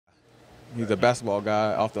He's a basketball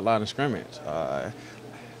guy off the line of scrimmage.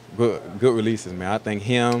 Good releases, man. I think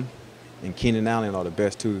him and Keenan Allen are the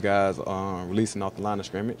best two guys releasing off the line of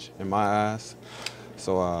scrimmage in my eyes.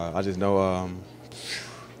 So I just know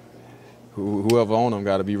whoever on them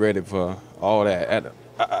got to be ready for all that.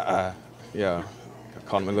 Yeah,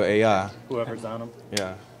 call him a little AI. Whoever's on them?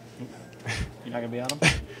 Yeah. You're not going to be on them?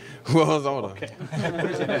 Whoever's on them. Okay.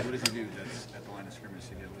 What does he do that's at the line of scrimmage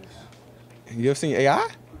to get loose? You ever seen AI?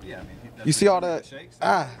 Yeah, I mean, You see all that? Shakes,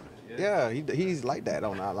 Yeah, he's like that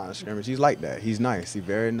on our line of scrimmage. He's like that. He's nice. He's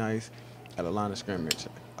very nice at the line of scrimmage.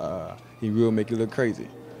 He will make you look crazy.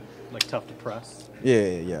 Like tough to press?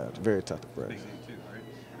 Yeah. Very tough to press. Big thing too, right?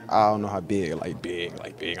 I don't know how big.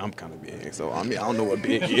 I'm kind of big. So, I mean, I don't know what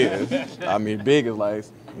big is. I mean, big is like,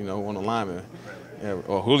 on the lineman. Yeah,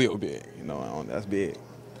 or Julio big. That's big.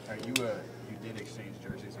 All right, you did exchange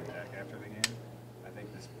jerseys with Dak after the game, I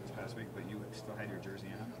think this past week, but you still had your jersey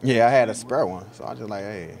on? Yeah, I had a spare one. So I just like,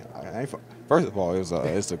 hey, first of all, it's an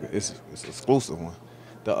exclusive one.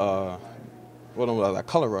 The what was that,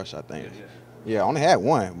 Color Rush, I think. Yeah, I only had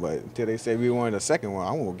one, but until they said we wanted a second one,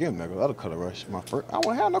 I won't give them the other Color Rush. I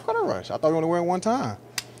won't have no Color Rush. I thought we only went one time.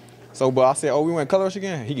 So, but I said, we went Color Rush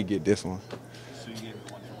again? He could get this one. So you gave him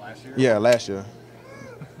one from last year? Yeah, last year.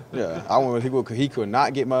 Yeah, he could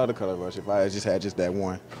not get my other Color Rush if I just had just that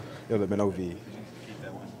one. It would have been OV. Did you keep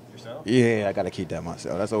that one yourself? Yeah, I got to keep that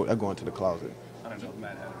myself. That's going to the closet. I don't know if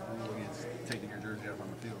Matt had a rule against taking your jersey out on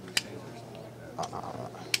the field and exchange or something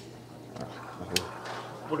like that.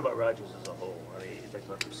 What about Rodgers as a whole? I mean, you talked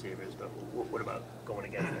about receivers, but what about going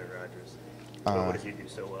against Aaron Rodgers? What does he do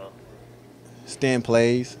so well? Stand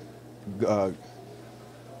plays,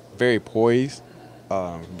 very poised,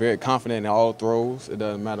 very confident in all throws. It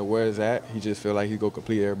doesn't matter where it's at. He just feel like he go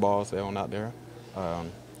complete every ball that's on out there.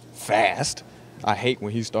 Fast. I hate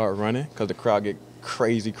when he start running because the crowd get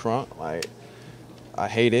crazy crunk. Like, I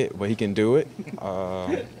hate it, but he can do it.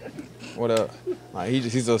 What up? Like,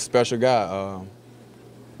 he's a special guy.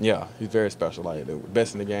 Yeah, he's very special. Like, the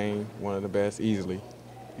best in the game, one of the best, easily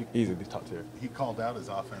top tier. He called out his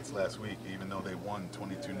offense last week, even though they won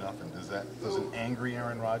 22-0. Does an angry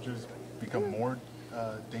Aaron Rodgers become more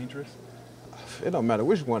dangerous? It don't matter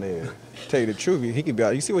which one it is. Tell you the truth, he can be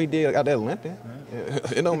out. You see what he did out there limping?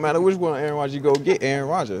 It don't matter which one Aaron Rodgers you go get Aaron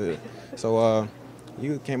Rodgers. So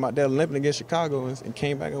you came out there limping against Chicago and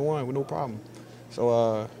came back and won with no problem.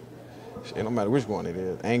 So it don't matter which one it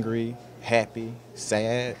is. Angry, happy,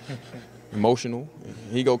 sad, emotional.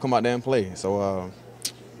 He go come out there and play. So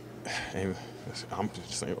I'm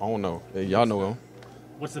just saying, I don't know. Y'all know him.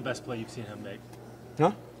 What's the best play you've seen him make?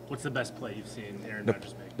 Huh? What's the best play you've seen Aaron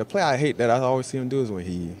Rodgers make? The play I hate that I always see him do is when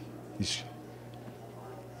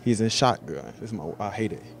he's in shotgun. I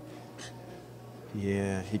hate it.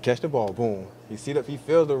 Yeah, he catch the ball, boom. He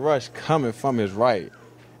feels the rush coming from his right,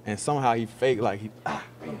 and somehow he fake like he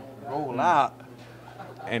roll out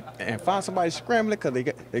and find somebody scrambling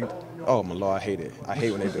because oh my Lord, I hate it. I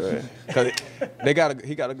hate when they do it because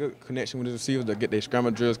he got a good connection with his receivers to get their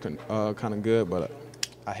scramble drills kind of good, but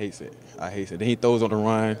I hate it. Then he throws on the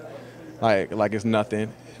run like it's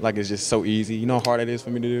nothing, like it's just so easy. You know how hard that is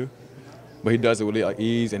for me to do, but he does it with like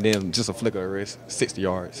ease and then just a flick of the wrist, 60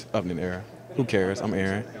 yards up in the air. Who cares? I'm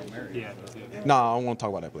Aaron. Yeah. No, I don't want to talk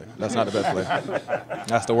about that play. That's not the best play.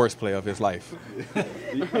 That's the worst play of his life.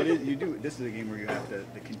 You do. This is a game where you have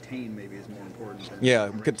to contain. Maybe is more important.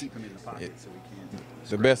 Than keep him in the pocket so we can't.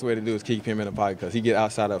 The best way to do is keep him in the pocket because he get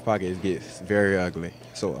outside of the pocket, it gets very ugly.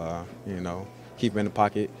 So keep him in the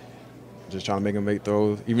pocket. Just trying to make him make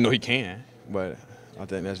throws, even though he can. But I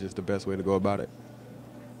think that's just the best way to go about it.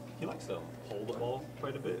 He likes to hold the ball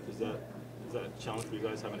quite a bit. Is that a challenge for you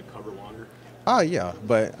guys having to cover longer? Oh yeah,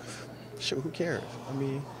 but sure, who cares? I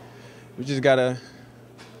mean, we just gotta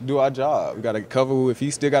do our job. We gotta cover. If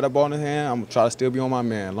he still got a ball in his hand, I'm gonna try to still be on my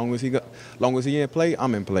man. Long as he in play,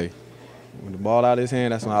 I'm in play. When the ball out of his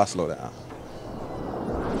hand, that's when I slow down.